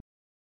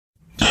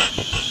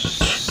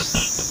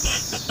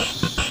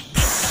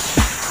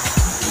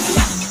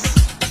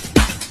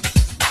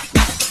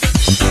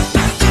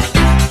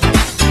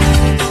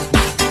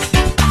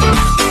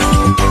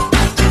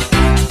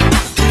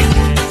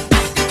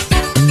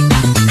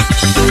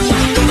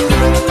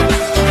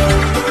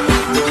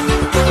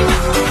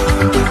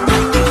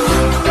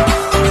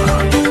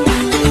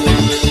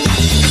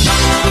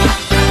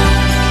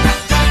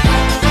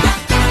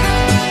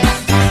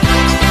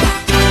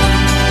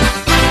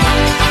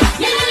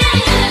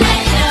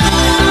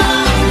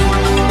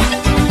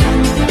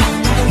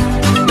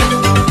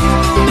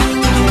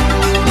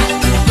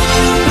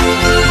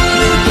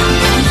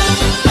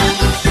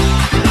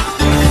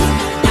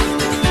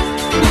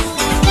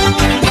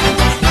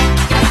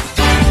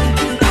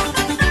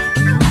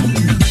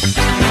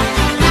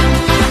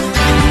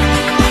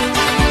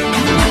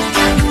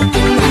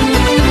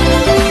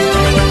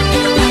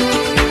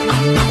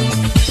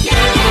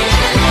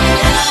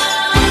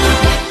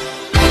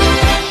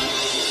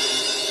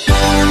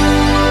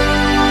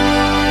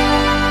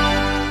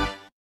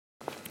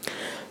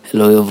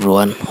Hello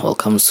everyone,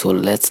 welcome to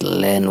Let's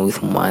Learn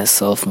with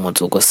myself,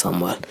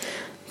 Motokwe.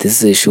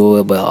 This is a show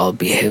whereby I'll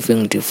be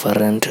having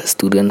different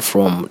students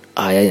from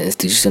higher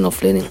institution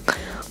of learning.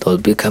 They'll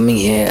be coming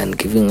here and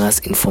giving us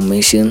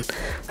information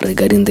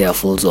regarding their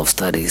fields of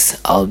studies.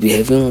 I'll be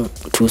having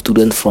two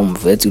students from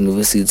Wits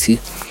University,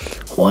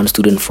 one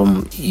student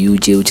from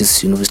UJ, which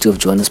is University of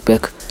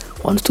Johannesburg,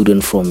 one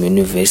student from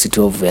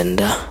University of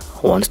Venda,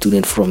 one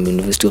student from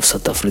University of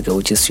South Africa,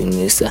 which is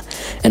UNISA,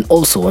 and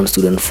also one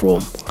student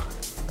from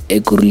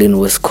Ekurhuleni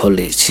West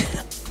College.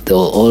 They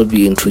will all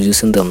be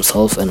introducing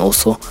themselves and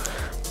also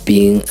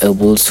being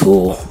able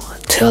to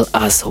tell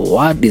us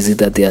what is it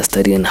that they are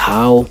studying,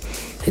 how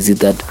is it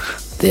that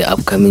the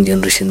upcoming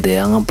generation, the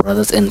younger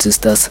brothers and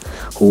sisters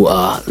who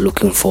are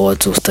looking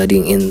forward to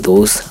studying in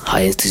those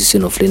high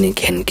institutions of learning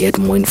can get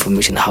more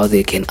information, how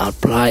they can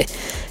apply,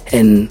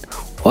 and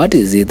what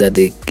is it that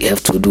they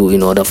have to do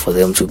in order for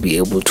them to be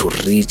able to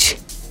reach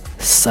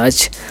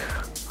such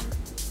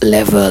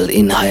level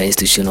in higher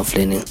institution of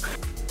learning.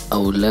 I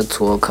would like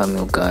to welcome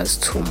you guys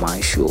to my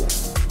show.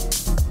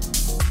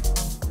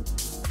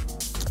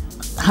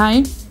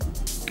 Hi,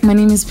 my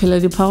name is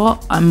Peladi Power.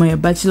 I'm a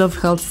Bachelor of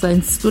Health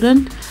Science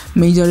student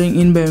majoring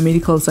in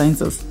biomedical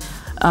sciences.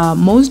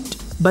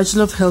 Most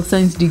Bachelor of Health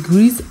Science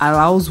degrees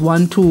allows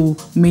one to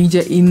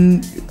major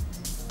in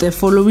the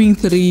following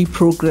three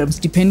programs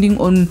depending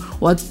on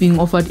what's being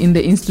offered in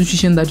the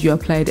institution that you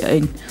applied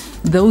in.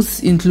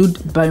 Those include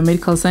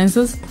biomedical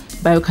sciences,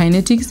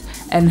 biokinetics,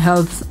 and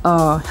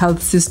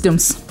health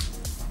systems.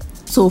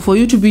 So for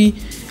you to be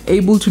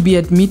able to be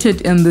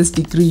admitted in this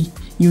degree,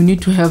 you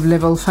need to have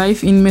level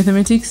 5 in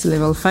mathematics,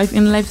 level 5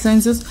 in life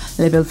sciences,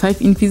 level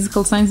 5 in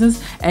physical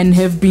sciences, and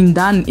have been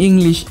done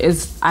English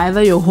as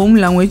either your home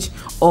language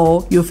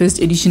or your first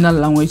additional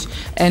language.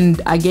 And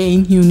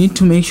again, you need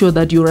to make sure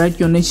that you write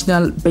your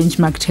national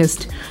benchmark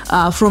test.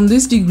 From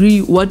this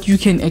degree, what you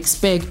can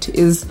expect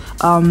is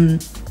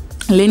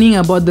learning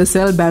about the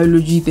cell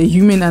biology, the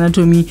human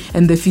anatomy,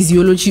 and the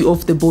physiology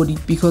of the body,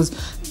 because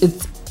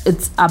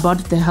it's about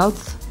the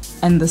health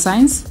and the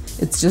science.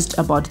 It's just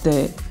about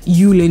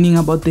you learning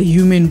about the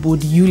human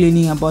body, you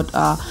learning about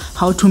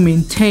how to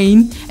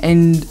maintain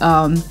and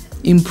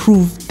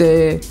improve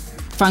the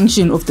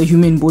function of the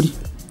human body.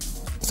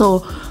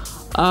 So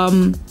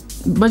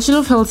Bachelor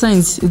of Health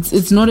Science,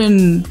 it's not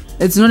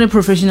a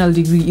professional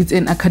degree, it's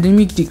an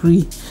academic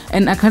degree.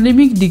 An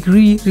academic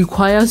degree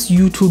requires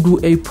you to do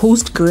a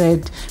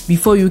postgrad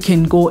before you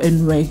can go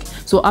and work.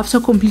 So after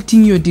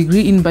completing your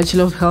degree in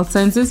Bachelor of Health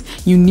Sciences,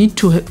 you need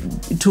to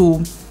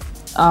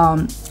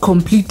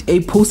complete a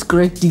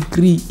postgrad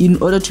degree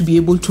in order to be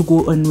able to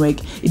go and work.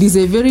 It is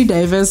a very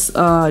diverse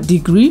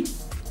degree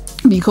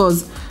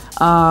because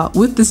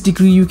with this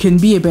degree you can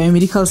be a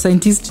biomedical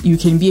scientist, you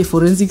can be a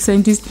forensic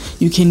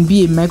scientist, you can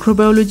be a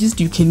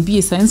microbiologist, you can be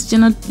a science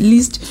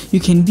journalist,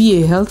 you can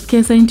be a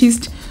healthcare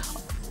scientist,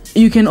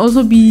 you can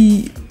also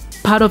be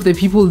part of the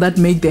people that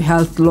make the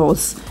health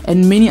laws,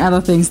 and many other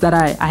things that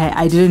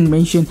I didn't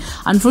mention.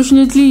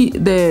 Unfortunately,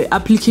 the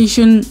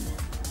application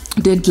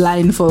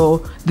deadline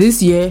for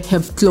this year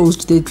have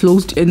closed. They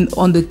closed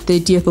on the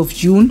 30th of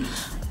June.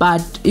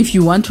 But if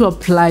you want to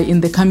apply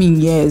in the coming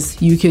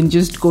years, you can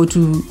just go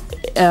to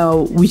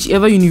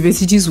whichever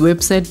university's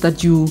website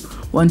that you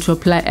want to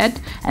apply at,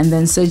 and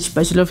then search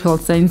Bachelor of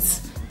Health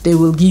Science. They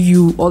will give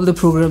you all the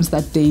programs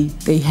that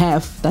they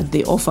have, that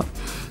they offer.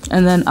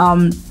 And then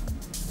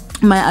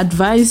my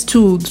advice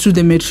to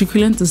the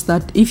matriculants is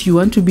that if you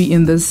want to be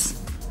in this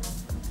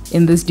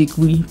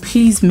degree,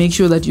 please make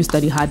sure that you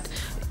study hard.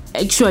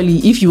 Actually,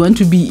 if you want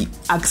to be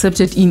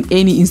accepted in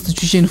any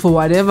institution for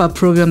whatever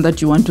program that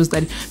you want to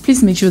study,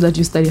 please make sure that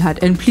you study hard,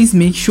 and please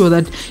make sure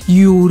that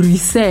you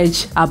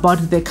research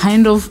about the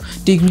kind of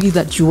degree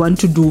that you want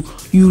to do.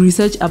 You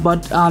research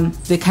about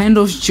the kind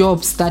of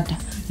jobs that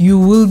you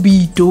will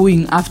be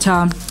doing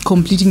after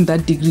completing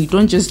that degree.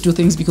 Don't just do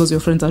things because your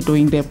friends are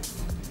doing them.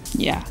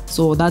 Yeah,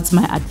 so that's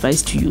my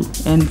advice to you,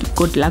 and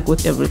good luck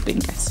with everything,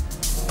 guys.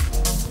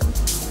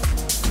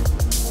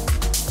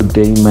 Good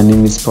day, my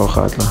name is Paul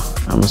Hadla.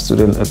 I'm a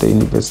student at the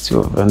University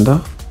of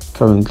Venda,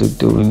 currently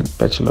doing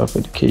Bachelor of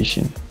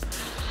Education.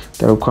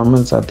 The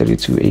requirements are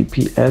 32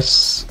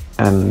 APS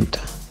and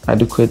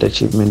adequate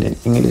achievement in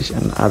English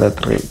and other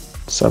 3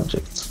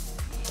 subjects.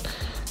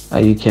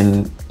 You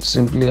can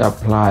simply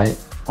apply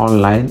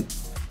online,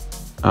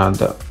 and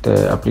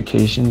the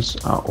applications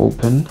are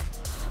open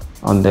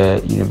on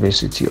the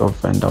University of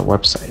Venda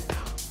website.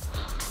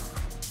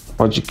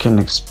 What you can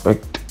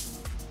expect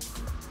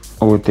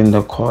within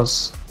the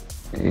course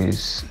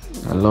is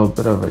a little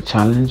bit of a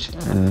challenge,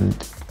 and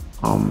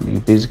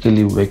you're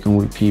basically working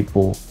with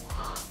people.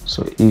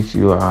 So if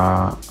you're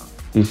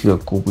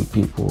good with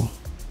people,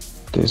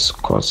 this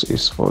course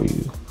is for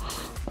you.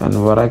 And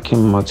the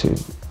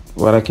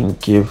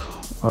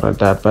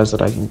advice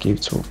that I can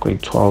give to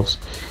grade 12s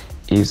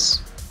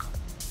is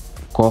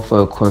go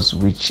for a course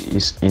which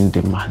is in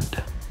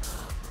demand.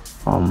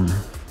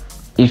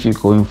 If you're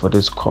going for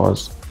this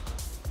course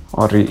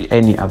or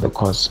any other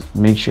course,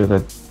 make sure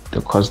that the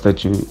course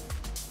that you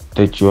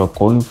are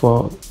going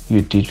for,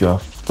 you did your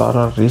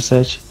thorough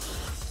research,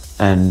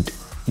 and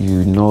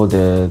you know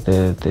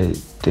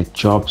the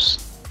jobs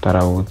that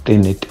are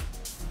within it,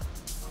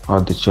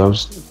 or the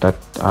jobs that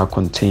are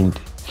contained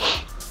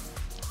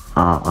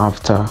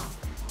after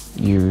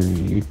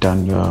you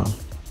done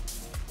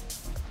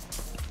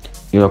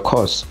your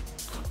course,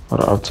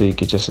 or after you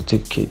get your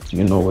certificate.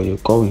 You know where you're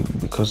going,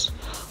 because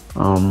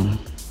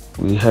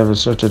we have a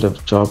shortage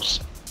of jobs,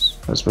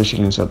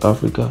 especially in South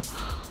Africa.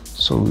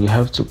 So we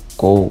have to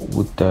go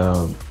with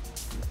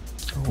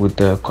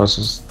the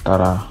courses that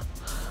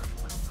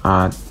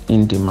are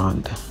in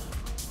demand,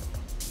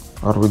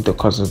 or with the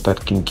courses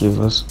that can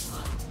give us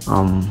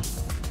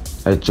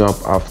a job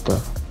after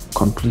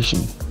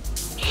completion.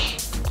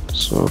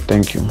 So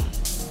thank you.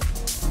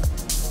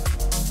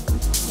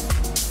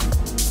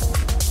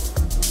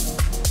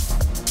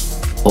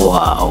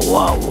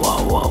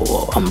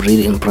 Wow. I'm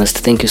really impressed.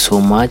 Thank you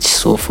so much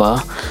so far,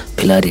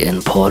 Pilari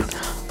and Paul.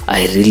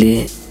 I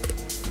really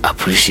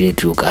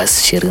appreciate you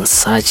guys sharing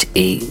such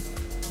a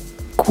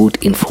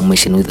good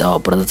information with our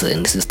brothers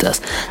and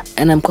sisters.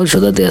 And I'm quite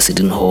sure that they are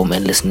sitting home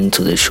and listening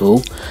to the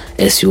show,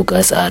 as you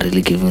guys are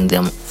really giving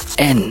them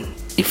an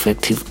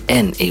effective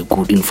and a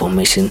good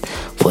information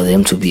for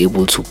them to be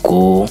able to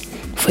go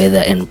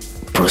further and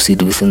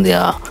proceed within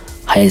their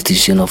higher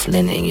institution of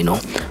learning.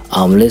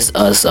 Let's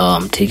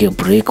us take a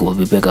break. We'll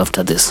be back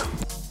after this.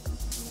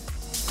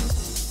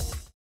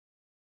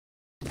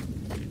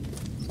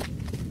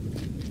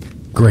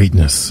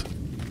 Greatness.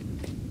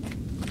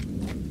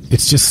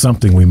 It's just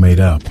something we made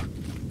up.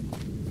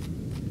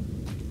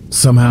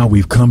 Somehow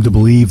we've come to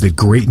believe that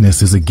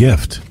greatness is a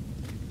gift,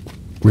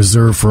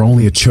 reserved for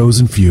only a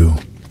chosen few,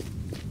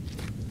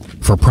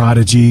 for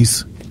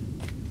prodigies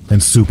and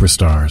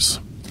superstars.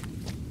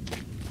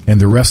 And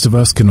the rest of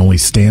us can only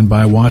stand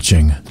by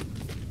watching.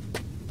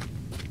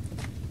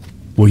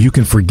 Well, you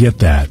can forget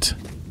that.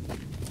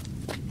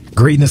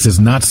 Greatness is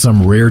not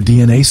some rare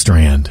DNA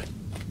strand.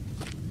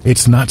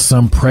 It's not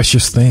some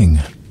precious thing.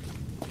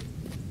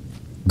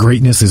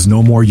 Greatness is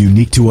no more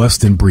unique to us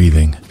than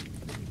breathing.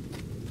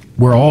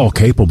 We're all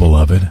capable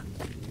of it.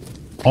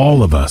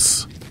 All of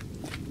us.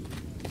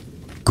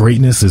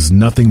 Greatness is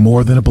nothing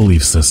more than a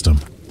belief system.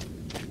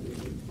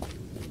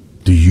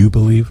 Do you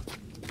believe?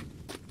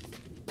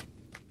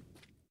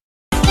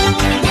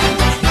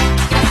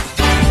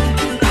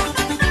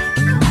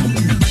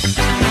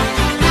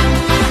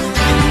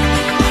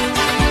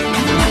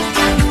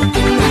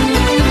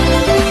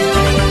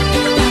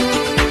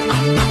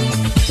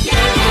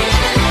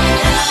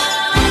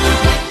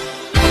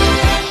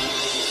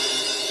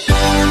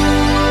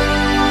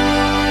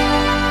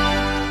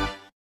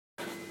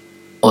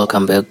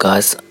 Welcome back,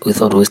 guys.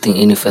 Without wasting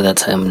any further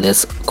time,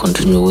 let's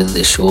continue with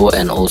the show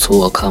and also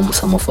welcome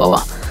some of our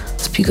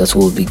speakers who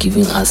will be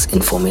giving us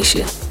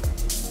information.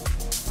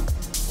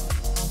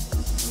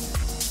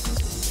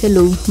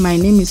 Hello, my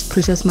name is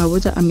Precious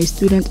Maboja. I'm a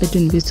student at the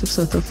University of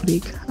South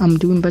Africa. I'm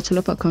doing Bachelor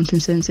of Accounting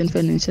Science and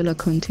Financial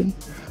Accounting.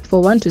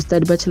 For one to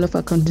study Bachelor of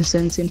Accounting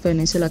Science and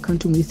Financial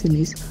Accounting with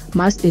UNIS,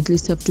 must at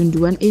least have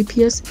 21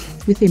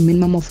 APS with a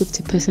minimum of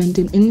 50%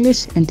 in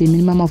English and a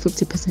minimum of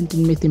 50%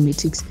 in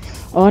mathematics,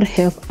 or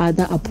have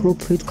other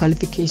appropriate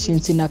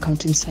qualifications in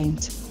accounting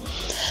science.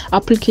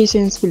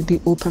 Applications will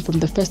be open from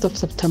the 1st of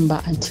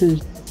September until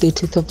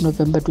 30th of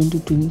November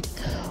 2020.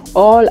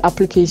 All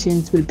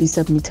applications will be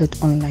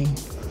submitted online.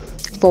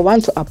 For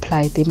one to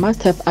apply, they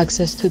must have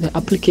access to the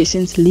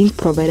applications link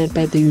provided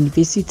by the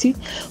university,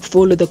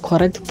 follow the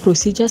correct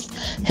procedures,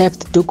 have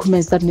the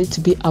documents that need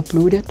to be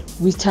uploaded,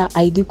 which are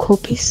ID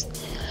copies,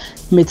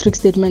 matric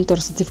statement or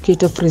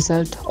certificate of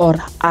result, or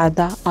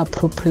other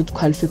appropriate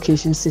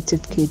qualification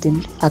certificate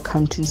in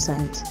accounting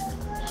science.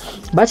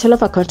 Bachelor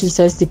of Accounting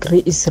Science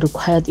degree is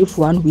required if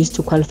one wishes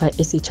to qualify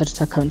as a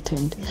chartered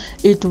accountant.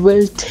 It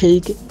will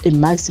take a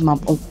maximum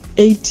of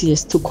 8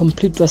 years to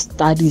complete your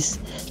studies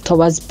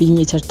towards being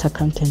a chartered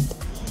accountant.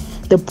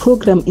 The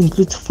program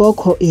includes 4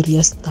 core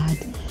areas: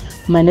 study: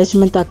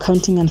 management,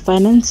 accounting and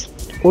finance,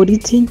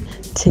 auditing,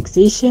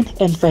 taxation,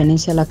 and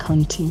financial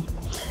accounting.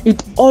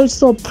 It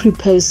also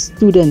prepares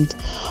students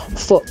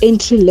for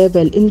entry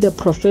level in the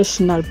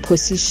professional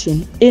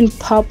position in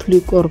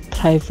public or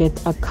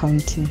private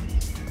accounting.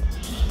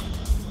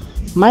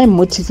 My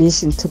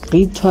motivation to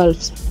grade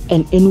 12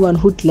 and anyone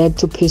who'd like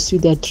to pursue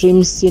their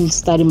dreams in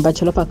studying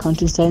Bachelor of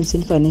Accounting Science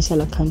and Financial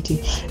Accounting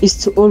is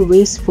to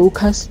always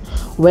focus,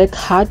 work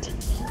hard,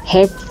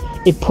 have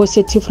a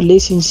positive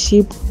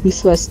relationship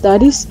with your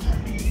studies,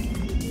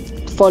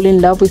 fall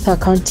in love with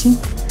accounting.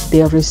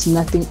 There is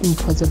nothing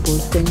impossible.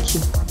 Thank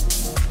you.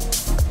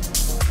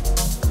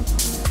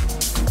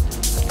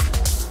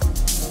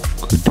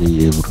 Good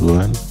day,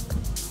 everyone.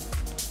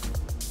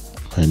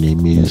 My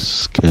name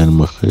is Ken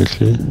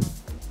Makhehle,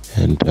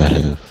 and I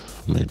have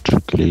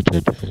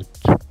matriculated at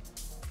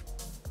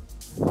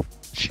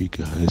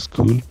Chika High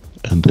School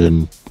and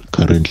then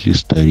currently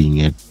studying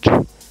at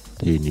the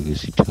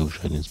University of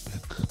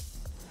Johannesburg.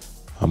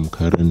 I'm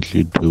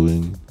currently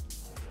doing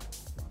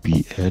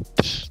B.Ed,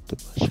 the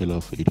Bachelor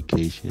of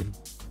Education,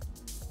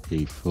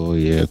 a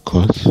 4-year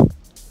course,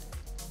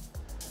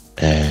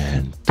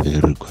 and The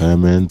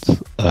requirements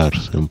are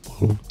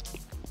simple.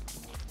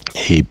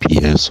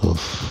 APS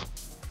of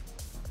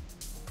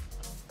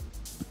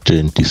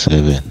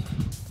 27.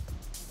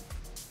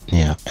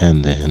 Yeah,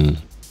 and then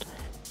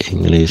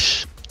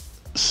English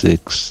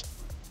 6,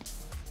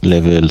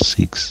 level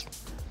 6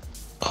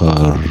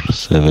 or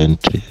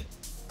 70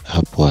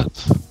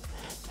 upwards.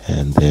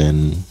 And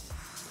then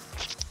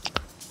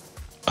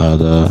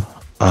other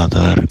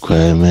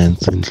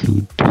requirements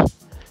include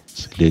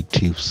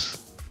selectives.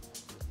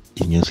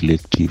 In your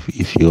selective,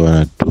 if you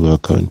want to do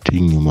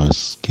accounting, you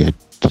must get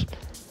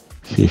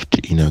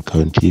 50 in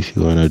accounting. If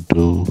you want to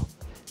do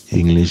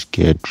English,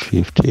 get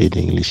 50 in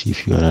English.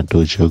 If you want to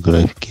do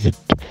geography, get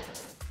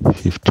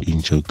 50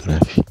 in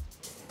geography.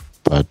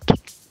 But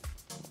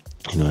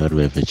in order to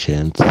have a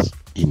chance,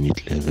 you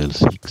need level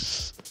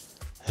 6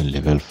 and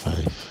level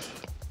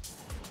 5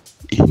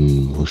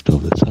 in most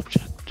of the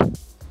subjects.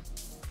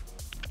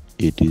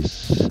 It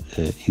is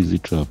easy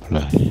to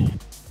apply.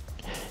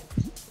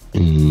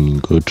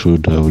 Go to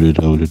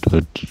www.uj.ac.za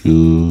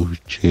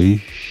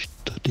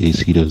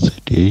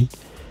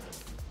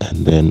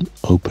and then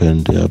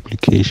open the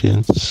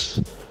applications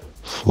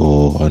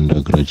for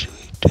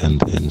undergraduate and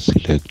then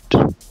select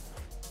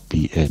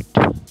B.Ed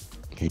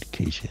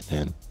education,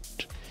 and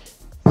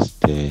it's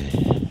there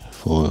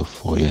for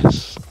 4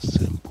 years.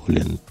 Simple,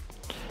 and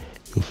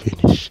you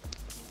finish.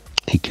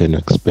 You can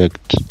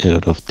expect a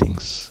lot of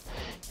things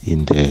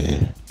in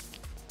the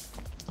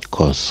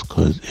course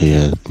because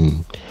it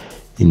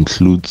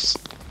includes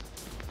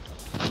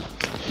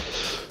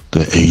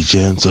the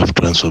agents of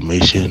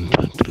transformation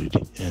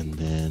and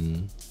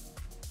then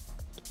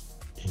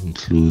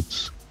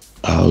includes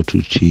how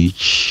to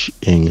teach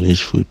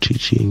English for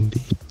teaching,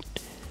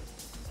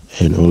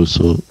 and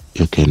also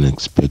you can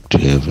expect to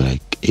have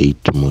like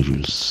 8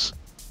 modules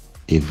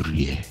every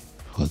year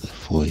for the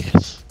 4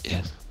 years.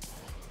 Yes.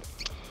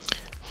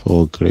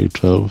 For grade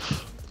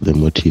 12, the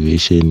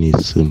motivation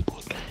is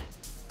simple.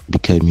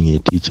 Becoming a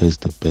teacher is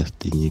the best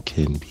thing you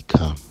can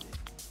become.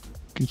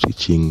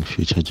 Teaching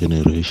future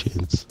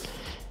generations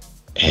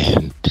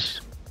and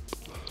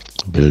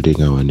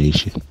building our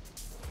nation.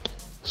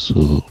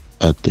 So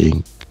I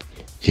think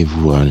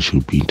everyone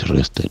should be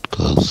interested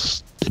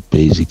because the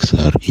basics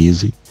are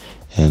easy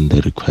and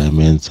the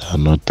requirements are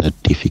not that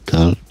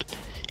difficult.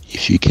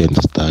 If you can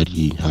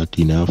study hard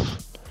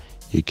enough,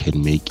 you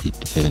can make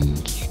it and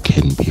you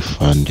can be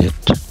funded.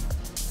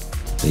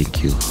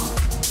 Thank you.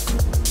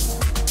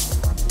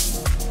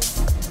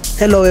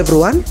 Hello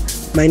everyone,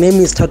 my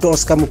name is Tato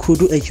Oscar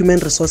Mukudu, a human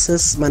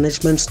resources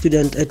management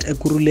student at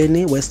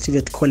Ekurhuleni West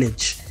Tibet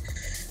College.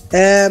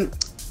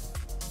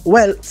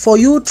 Well, for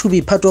you to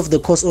be part of the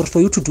course or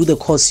for you to do the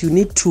course, you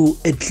need to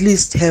at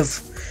least have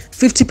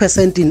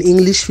 50% in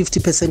English,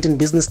 50% in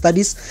business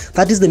studies.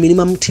 That is the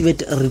minimum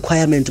TVET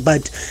requirement,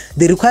 but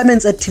the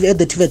requirements at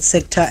the TVET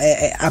sector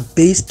are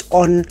based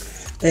on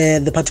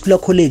the particular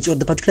college or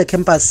the particular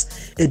campus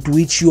at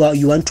which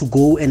you want to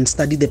go and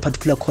study the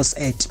particular course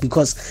at,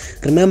 because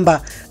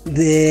remember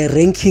the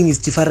ranking is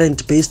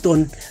different based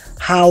on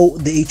how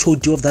the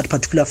HOD of that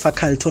particular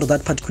faculty or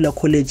that particular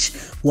college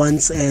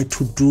wants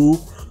to do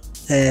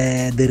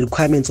the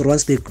requirements or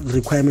wants the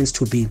requirements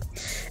to be.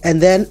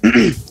 And then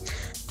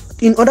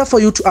in order for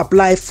you to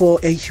apply for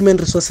a human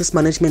resources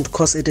management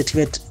course at a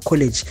TVET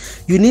college,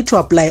 you need to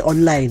apply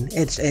online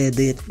at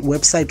the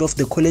website of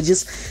the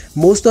colleges.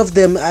 Most of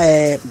them,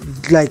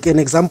 like an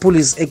example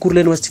is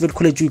Ekurhuleni West Tibet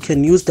College, you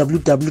can use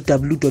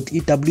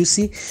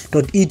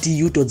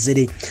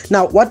www.ewc.edu.za.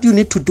 Now, what you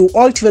need to do,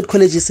 all TVET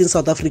colleges in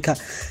South Africa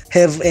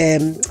have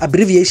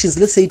abbreviations,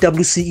 let's say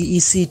WCE,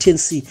 EC,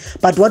 TNC.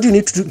 But what you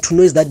need to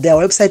know is that their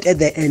website at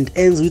the end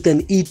ends with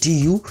an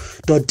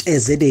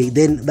edu.za.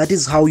 Then that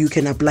is how you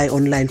can apply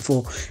online for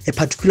a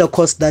particular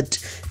course that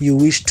you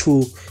wish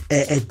to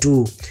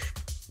do.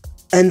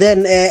 And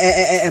then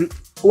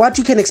what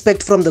you can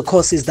expect from the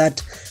course is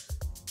that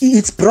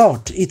it's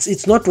broad.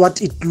 It's not what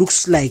it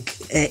looks like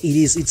it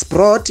is. It's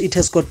broad. It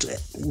has got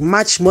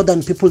much more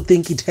than people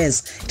think it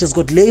has. It has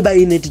got labor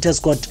in it. It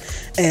has got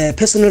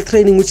personal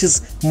training, which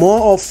is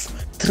more of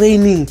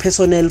training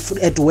personnel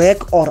at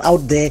work or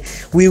out there.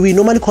 We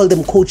normally call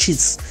them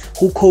coaches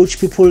who coach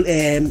people,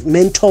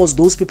 mentors,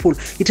 those people.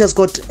 It has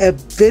got a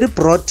very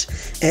broad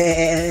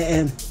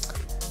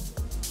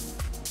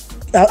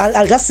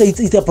I'll just say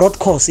it's a broad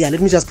course. Yeah,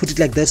 let me just put it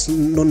like this,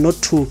 not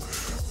to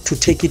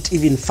take it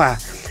even far.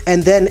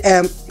 And then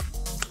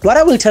what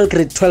I will tell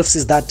grade 12s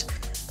is that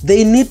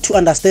they need to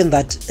understand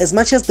that as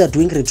much as they're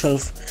doing grade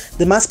 12,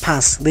 they must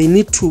pass. They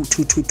need to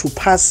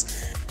pass,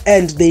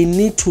 and they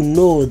need to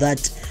know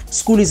that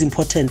school is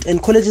important,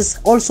 and colleges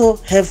also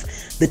have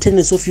the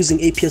tendency of using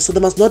APS, so they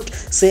must not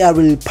say I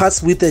will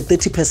pass with a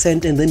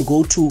 30% and then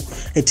go to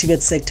a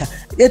TVET sector.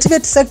 A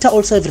TVET sector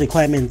also have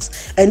requirements,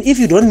 and if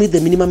you don't meet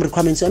the minimum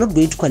requirements, you're not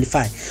going to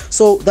qualify.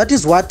 So that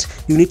is what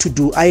you need to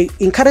do. I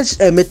encourage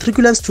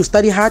matriculants to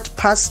study hard,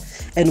 pass,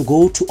 and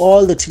go to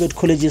all the TVET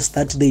colleges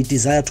that they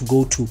desire to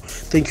go to.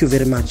 Thank you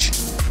very much.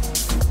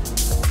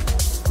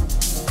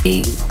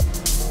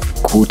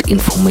 good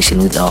information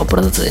with our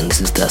brothers and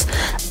sisters.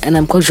 And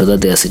I'm quite sure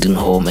that they are sitting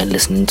home and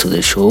listening to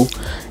the show,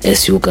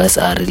 as you guys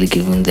are really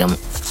giving them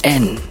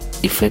an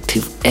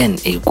effective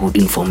and a good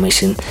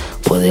information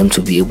for them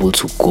to be able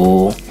to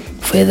go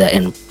further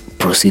and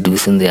proceed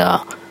within their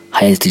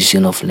higher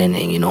institution of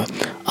learning.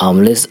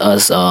 Let's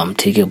us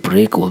take a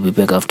break. We'll be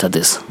back after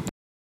this.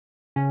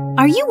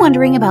 Are you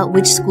wondering about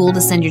which school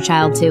to send your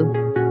child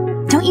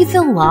to? Don't you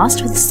feel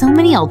lost with so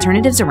many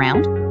alternatives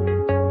around?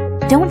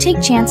 Don't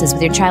take chances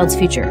with your child's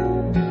future.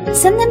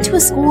 Send them to a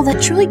school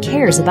that truly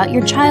cares about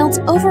your child's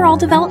overall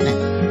development.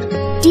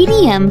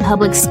 DDM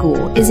Public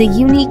School is a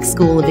unique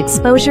school of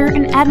exposure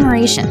and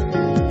admiration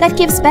that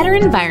gives better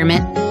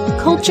environment,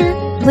 culture,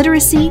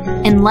 literacy,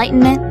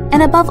 enlightenment,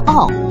 and above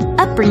all,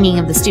 upbringing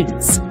of the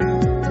students.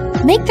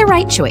 Make the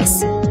right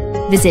choice.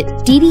 Visit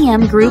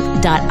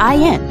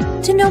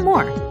ddmgroup.in to know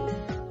more.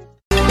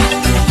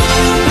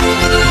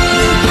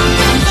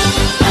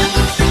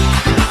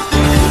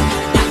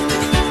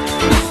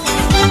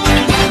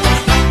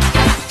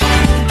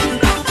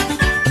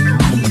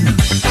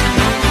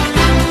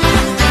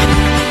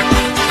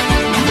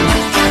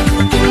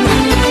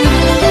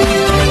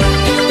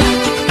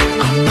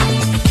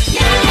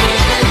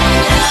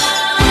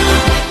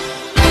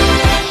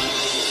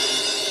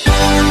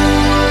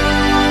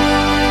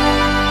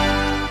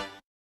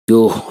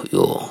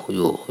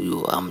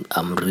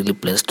 I'm really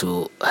blessed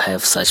to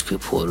have such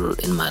people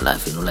in my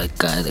life.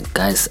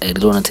 Guys, I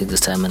really want to take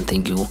this time and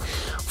thank you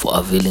for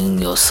availing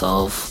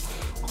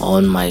yourself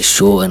on my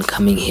show and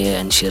coming here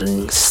and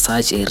sharing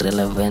such a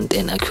relevant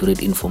and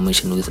accurate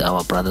information with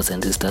our brothers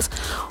and sisters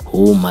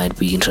who might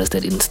be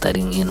interested in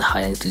studying in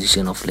higher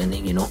institution of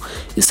learning.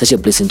 It's such a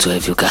blessing to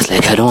have you guys.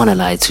 I don't want to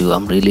lie to you.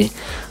 I'm really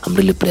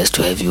blessed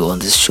to have you on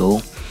this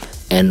show,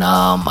 and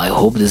I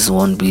hope this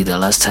won't be the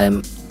last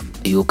time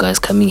you guys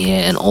coming here,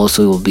 and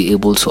also you'll be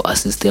able to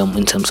assist them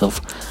in terms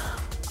of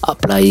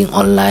applying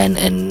online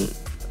and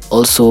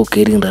also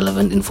getting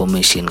relevant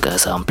information,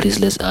 guys. Please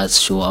let us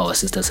show our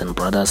sisters and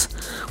brothers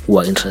who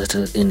are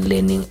interested in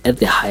learning at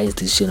the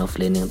highest institution of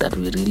learning that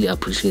we really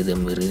appreciate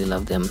them, we really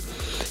love them.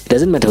 It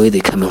doesn't matter where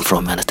they're coming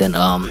from, understand?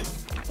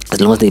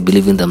 As long as they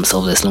believe in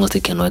themselves, as long as they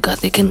can work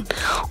out, they can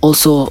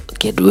also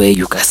get where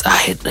you guys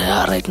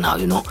are right now.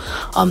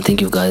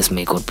 Thank you guys.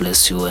 May God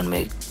bless you, and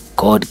may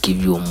God give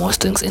you more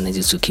strength,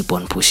 energy to keep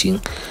on pushing.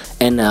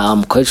 And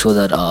I'm quite sure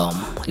that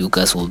you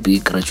guys will be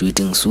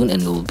graduating soon,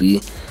 and you'll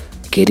be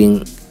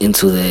getting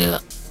into the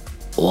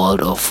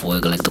world of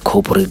work, like the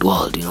corporate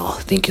world.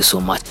 Thank you so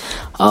much.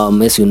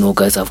 As you know,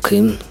 guys, I've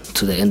come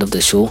to the end of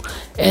the show,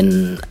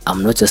 and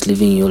I'm not just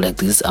leaving you like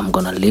this. I'm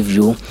gonna leave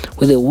you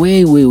with a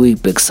way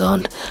big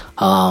sound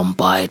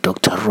by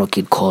Dr.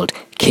 Rocket called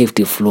Cave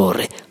de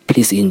Flore.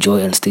 Please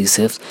enjoy and stay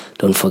safe.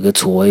 Don't forget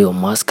to wear your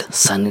mask,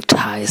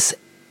 sanitize,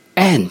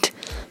 and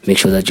make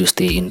sure that you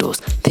stay indoors.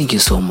 Thank you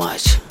so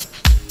much.